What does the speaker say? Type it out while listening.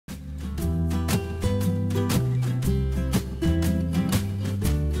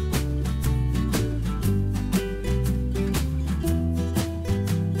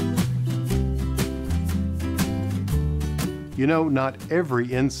You know, not every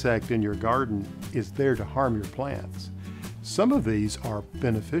insect in your garden is there to harm your plants. Some of these are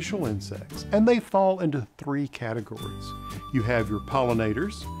beneficial insects, and they fall into three categories. You have your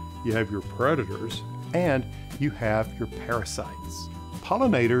pollinators, you have your predators, and you have your parasites.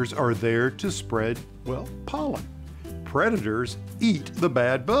 Pollinators are there to spread, well, pollen. Predators eat the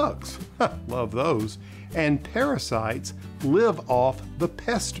bad bugs. Love those. And parasites live off the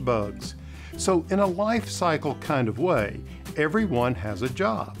pest bugs. So in a life cycle kind of way, everyone has a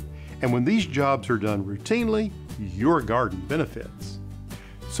job. And when these jobs are done routinely, your garden benefits.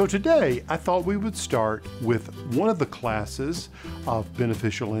 So today, I thought we would start with one of the classes of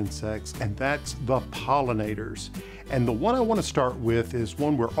beneficial insects, and that's the pollinators. And the one I want to start with is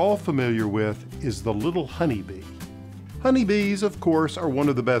one we're all familiar with, is the little honeybee. Honeybees, of course, are one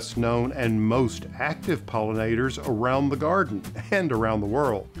of the best known and most active pollinators around the garden and around the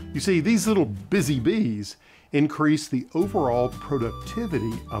world. You see, these little busy bees increase the overall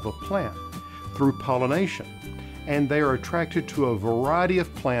productivity of a plant through pollination, and they are attracted to a variety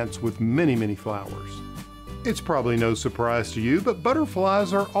of plants with many, many flowers. It's probably no surprise to you, but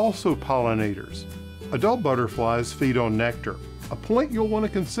butterflies are also pollinators. Adult butterflies feed on nectar, a point you'll want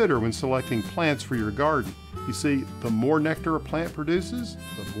to consider when selecting plants for your garden. You see, the more nectar a plant produces,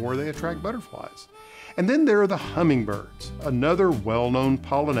 the more they attract butterflies. And then there are the hummingbirds, another well-known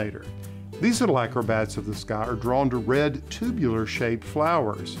pollinator. These little acrobats of the sky are drawn to red tubular-shaped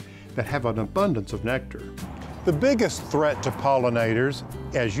flowers that have an abundance of nectar. The biggest threat to pollinators,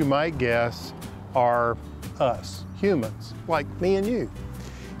 as you might guess, are us, humans, like me and you.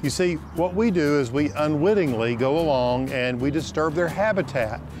 You see, what we do is we unwittingly go along and we disturb their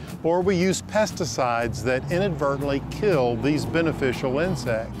habitat, or we use pesticides that inadvertently kill these beneficial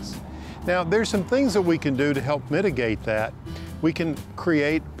insects. Now, there's some things that we can do to help mitigate that. We can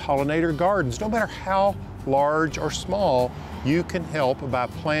create pollinator gardens. No matter how large or small, you can help by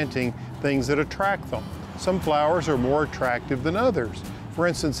planting things that attract them. Some flowers are more attractive than others. For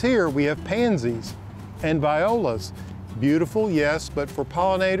instance, here we have pansies and violas. Beautiful, yes, but for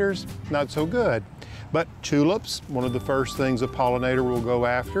pollinators, not so good. But tulips, one of the first things a pollinator will go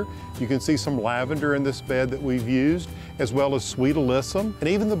after. You can see some lavender in this bed that we've used, as well as sweet alyssum, and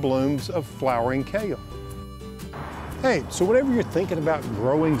even the blooms of flowering kale. Hey, so whenever you're thinking about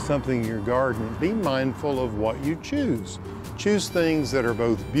growing something in your garden, be mindful of what you choose. Choose things that are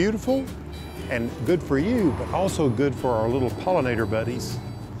both beautiful and good for you, but also good for our little pollinator buddies.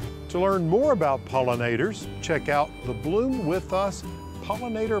 To learn more about pollinators, check out the Bloom With Us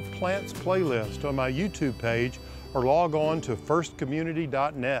Pollinator Plants playlist on my YouTube page, or log on to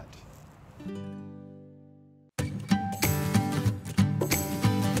firstcommunity.net.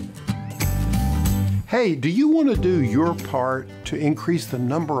 Hey, do you want to do your part to increase the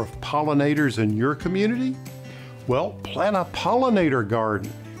number of pollinators in your community? Well, plant a pollinator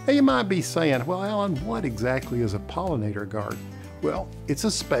garden. Now you might be saying, well, Alan, what exactly is a pollinator garden? Well, it's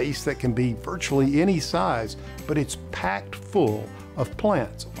a space that can be virtually any size, but it's packed full of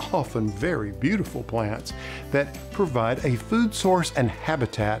plants, often very beautiful plants, that provide a food source and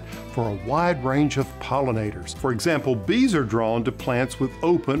habitat for a wide range of pollinators. For example, bees are drawn to plants with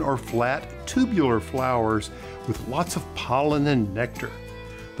open or flat tubular flowers with lots of pollen and nectar.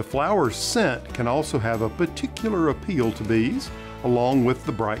 The flower's scent can also have a particular appeal to bees, along with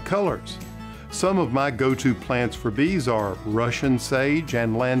the bright colors. Some of my go-to plants for bees are Russian sage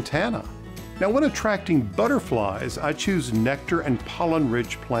and lantana. Now, when attracting butterflies, I choose nectar and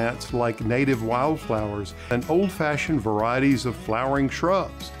pollen-rich plants like native wildflowers and old-fashioned varieties of flowering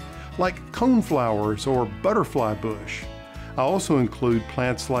shrubs, like coneflowers or butterfly bush. I also include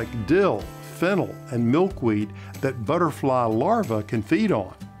plants like dill, fennel, and milkweed that butterfly larvae can feed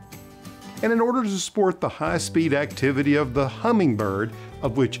on. And in order to support the high-speed activity of the hummingbird,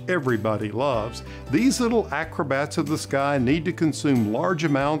 of which everybody loves, these little acrobats of the sky need to consume large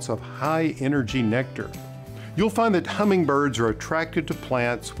amounts of high-energy nectar. You'll find that hummingbirds are attracted to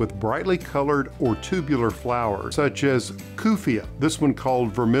plants with brightly colored or tubular flowers, such as Kufia, this one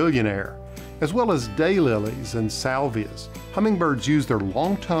called vermillionaire, as well as daylilies and salvias. Hummingbirds use their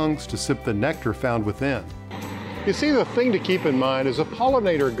long tongues to sip the nectar found within. You see, the thing to keep in mind is a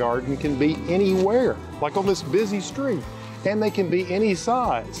pollinator garden can be anywhere, like on this busy street, and they can be any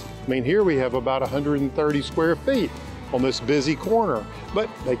size. I mean, here we have about 130 square feet on this busy corner, but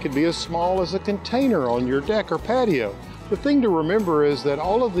they could be as small as a container on your deck or patio. The thing to remember is that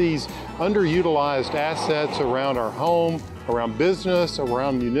all of these underutilized assets around our home, around business,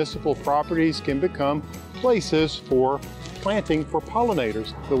 around municipal properties can become places for planting for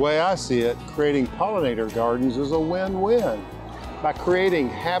pollinators. The way I see it, creating pollinator gardens is a win-win. By creating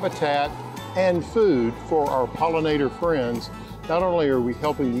habitat and food for our pollinator friends. Not only are we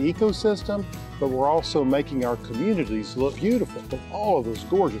helping the ecosystem, but we're also making our communities look beautiful with all of those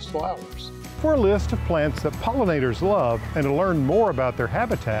gorgeous flowers. For a list of plants that pollinators love and to learn more about their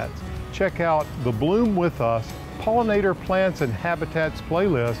habitats, check out the Bloom With Us Pollinator Plants and Habitats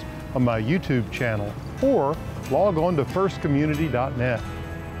playlist on my YouTube channel, or log on to firstcommunity.net.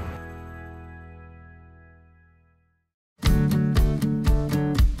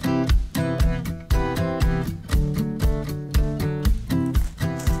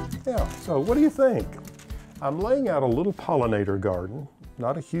 Yeah, so what do you think? I'm laying out a little pollinator garden,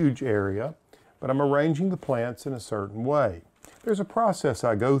 not a huge area, but I'm arranging the plants in a certain way. There's a process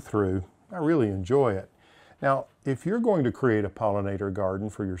I go through. I really enjoy it. Now, if you're going to create a pollinator garden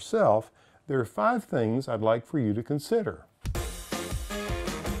for yourself, there are 5 things I'd like for you to consider.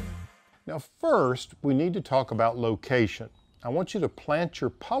 Now, first, we need to talk about location. I want you to plant your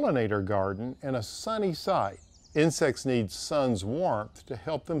pollinator garden in a sunny site. Insects need sun's warmth to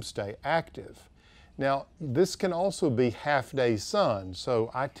help them stay active. Now, this can also be half-day sun, so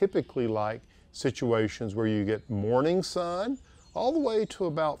I typically like situations where you get morning sun all the way to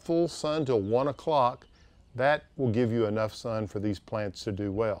about full sun till 1 o'clock. That will give you enough sun for these plants to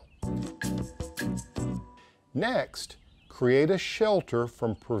do well. Next, create a shelter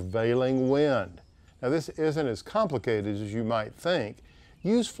from prevailing wind. Now, this isn't as complicated as you might think.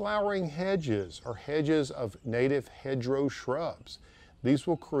 Use flowering hedges or hedges of native hedgerow shrubs. These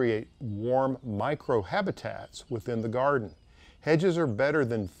will create warm microhabitats within the garden. Hedges are better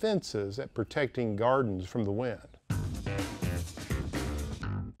than fences at protecting gardens from the wind.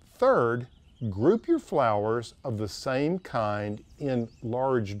 Third, group your flowers of the same kind in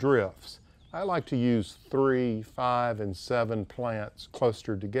large drifts. I like to use 3, 5, and 7 plants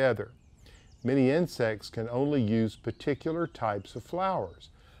clustered together. Many insects can only use particular types of flowers.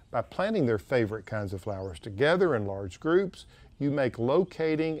 By planting their favorite kinds of flowers together in large groups, you make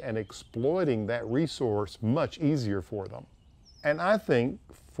locating and exploiting that resource much easier for them. And I think,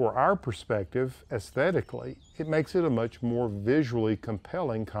 for our perspective, aesthetically, it makes it a much more visually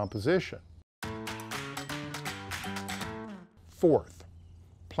compelling composition. Fourth,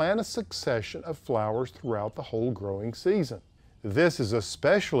 plant a succession of flowers throughout the whole growing season. This is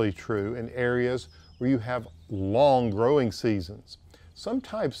especially true in areas where you have long growing seasons. Some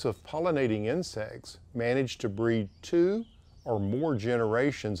types of pollinating insects manage to breed 2 or more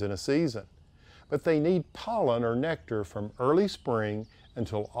generations in a season, but they need pollen or nectar from early spring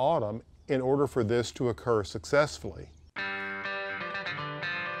until autumn in order for this to occur successfully.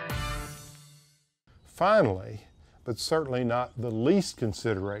 Finally, but certainly not the least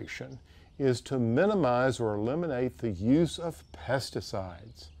consideration, is to minimize or eliminate the use of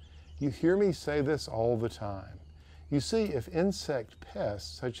pesticides. You hear me say this all the time. You see, if insect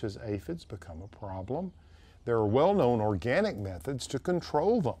pests such as aphids become a problem, there are well-known organic methods to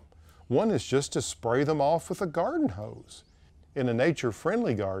control them. One is just to spray them off with a garden hose. In a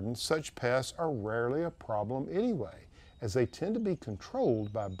nature-friendly garden, such pests are rarely a problem anyway, as they tend to be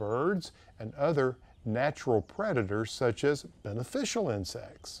controlled by birds and other natural predators such as beneficial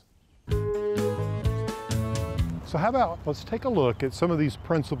insects. So how about let's take a look at some of these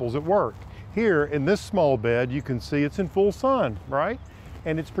principles at work. Here in this small bed, you can see it's in full sun, right?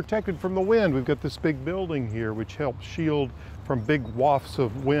 And it's protected from the wind. We've got this big building here which helps shield from big wafts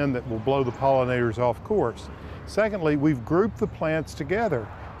of wind that will blow the pollinators off course. Secondly, we've grouped the plants together.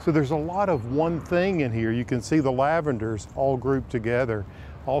 So there's a lot of one thing in here. You can see the lavenders all grouped together.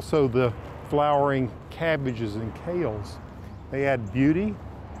 Also the flowering cabbages and kales. They add beauty,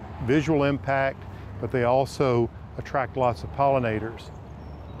 visual impact, but they also attract lots of pollinators.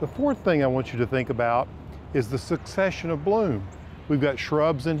 The fourth thing I want you to think about is the succession of bloom. We've got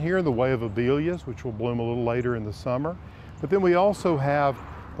shrubs in here in the way of abelias, which will bloom a little later in the summer. But then we also have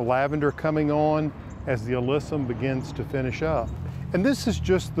the lavender coming on as the alyssum begins to finish up. And this is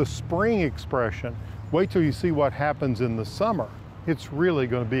just the spring expression. Wait till you see what happens in the summer. It's really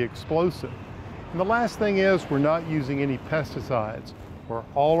going to be explosive. And the last thing is we're not using any pesticides. We're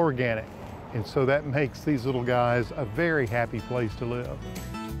all organic. And so that makes these little guys a very happy place to live.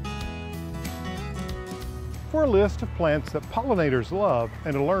 For a list of plants that pollinators love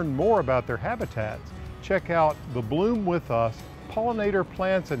and to learn more about their habitats, check out the Bloom With Us Pollinator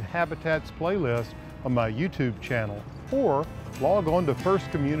Plants and Habitats playlist on my YouTube channel, or log on to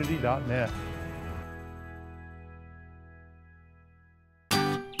firstcommunity.net.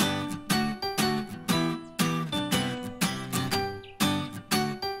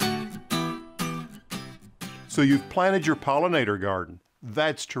 So you've planted your pollinator garden.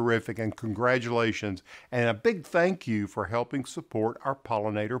 That's terrific, and congratulations, and a big thank you for helping support our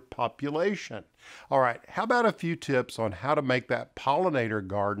pollinator population. All right, how about a few tips on how to make that pollinator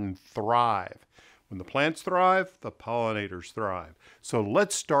garden thrive? When the plants thrive, the pollinators thrive. So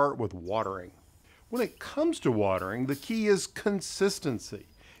let's start with watering. When it comes to watering, the key is consistency.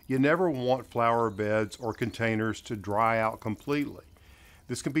 You never want flower beds or containers to dry out completely.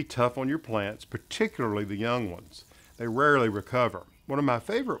 This can be tough on your plants, particularly the young ones. They rarely recover. One of my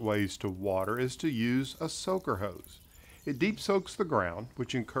favorite ways to water is to use a soaker hose. It deep soaks the ground,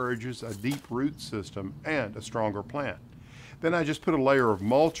 which encourages a deep root system and a stronger plant. Then I just put a layer of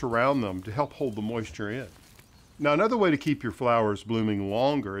mulch around them to help hold the moisture in. Now, another way to keep your flowers blooming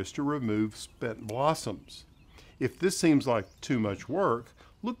longer is to remove spent blossoms. If this seems like too much work,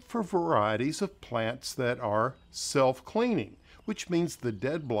 look for varieties of plants that are self-cleaning, which means the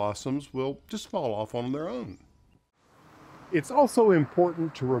dead blossoms will just fall off on their own. It's also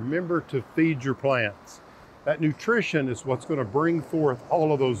important to remember to feed your plants. That nutrition is what's going to bring forth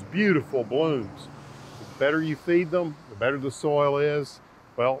all of those beautiful blooms. The better you feed them, the better the soil is,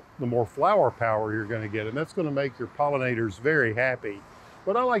 well, the more flower power you're going to get, and that's going to make your pollinators very happy.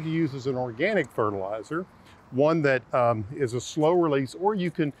 What I like to use is an organic fertilizer, one that is a slow release, or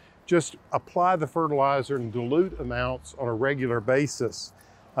you can just apply the fertilizer in dilute amounts on a regular basis.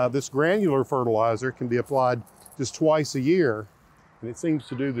 This granular fertilizer can be applied just twice a year, and it seems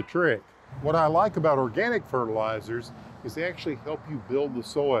to do the trick. What I like about organic fertilizers is they actually help you build the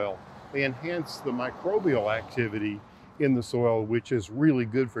soil. They enhance the microbial activity in the soil, which is really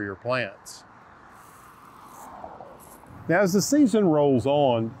good for your plants. Now, as the season rolls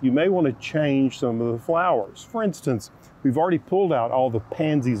on, you may want to change some of the flowers. For instance, we've already pulled out all the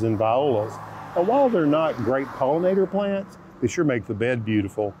pansies and violas. And while they're not great pollinator plants, they sure make the bed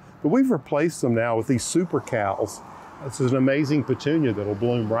beautiful. But we've replaced them now with these super cows. This is an amazing petunia that'll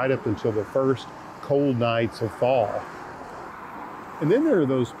bloom right up until the first cold nights of fall. And then there are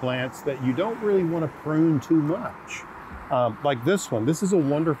those plants that you don't really want to prune too much. Like this one. This is a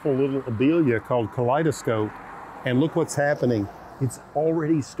wonderful little abelia called kaleidoscope. And look what's happening. It's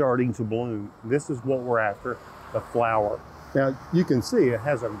already starting to bloom. This is what we're after, the flower. Now you can see it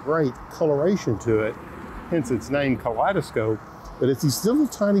has a great coloration to it, hence its name kaleidoscope, but it's these little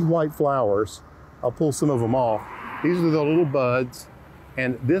tiny white flowers. I'll pull some of them off. These are the little buds,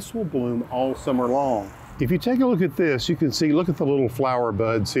 and this will bloom all summer long. If you take a look at this, you can see, look at the little flower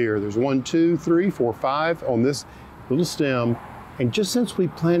buds here. There's 1, 2, 3, 4, 5 on this little stem. And just since we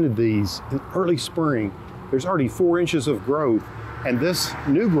planted these in early spring, there's already 4 inches of growth. And this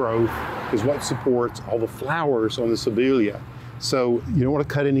new growth is what supports all the flowers on this abelia. So you don't want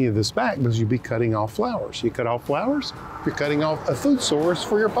to cut any of this back because you'd be cutting off flowers. You cut off flowers, you're cutting off a food source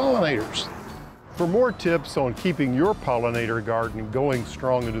for your pollinators. For more tips on keeping your pollinator garden going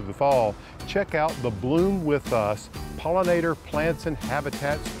strong into the fall, check out the Bloom With Us Pollinator Plants and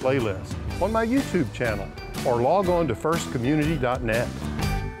Habitats playlist on my YouTube channel, or log on to firstcommunity.net.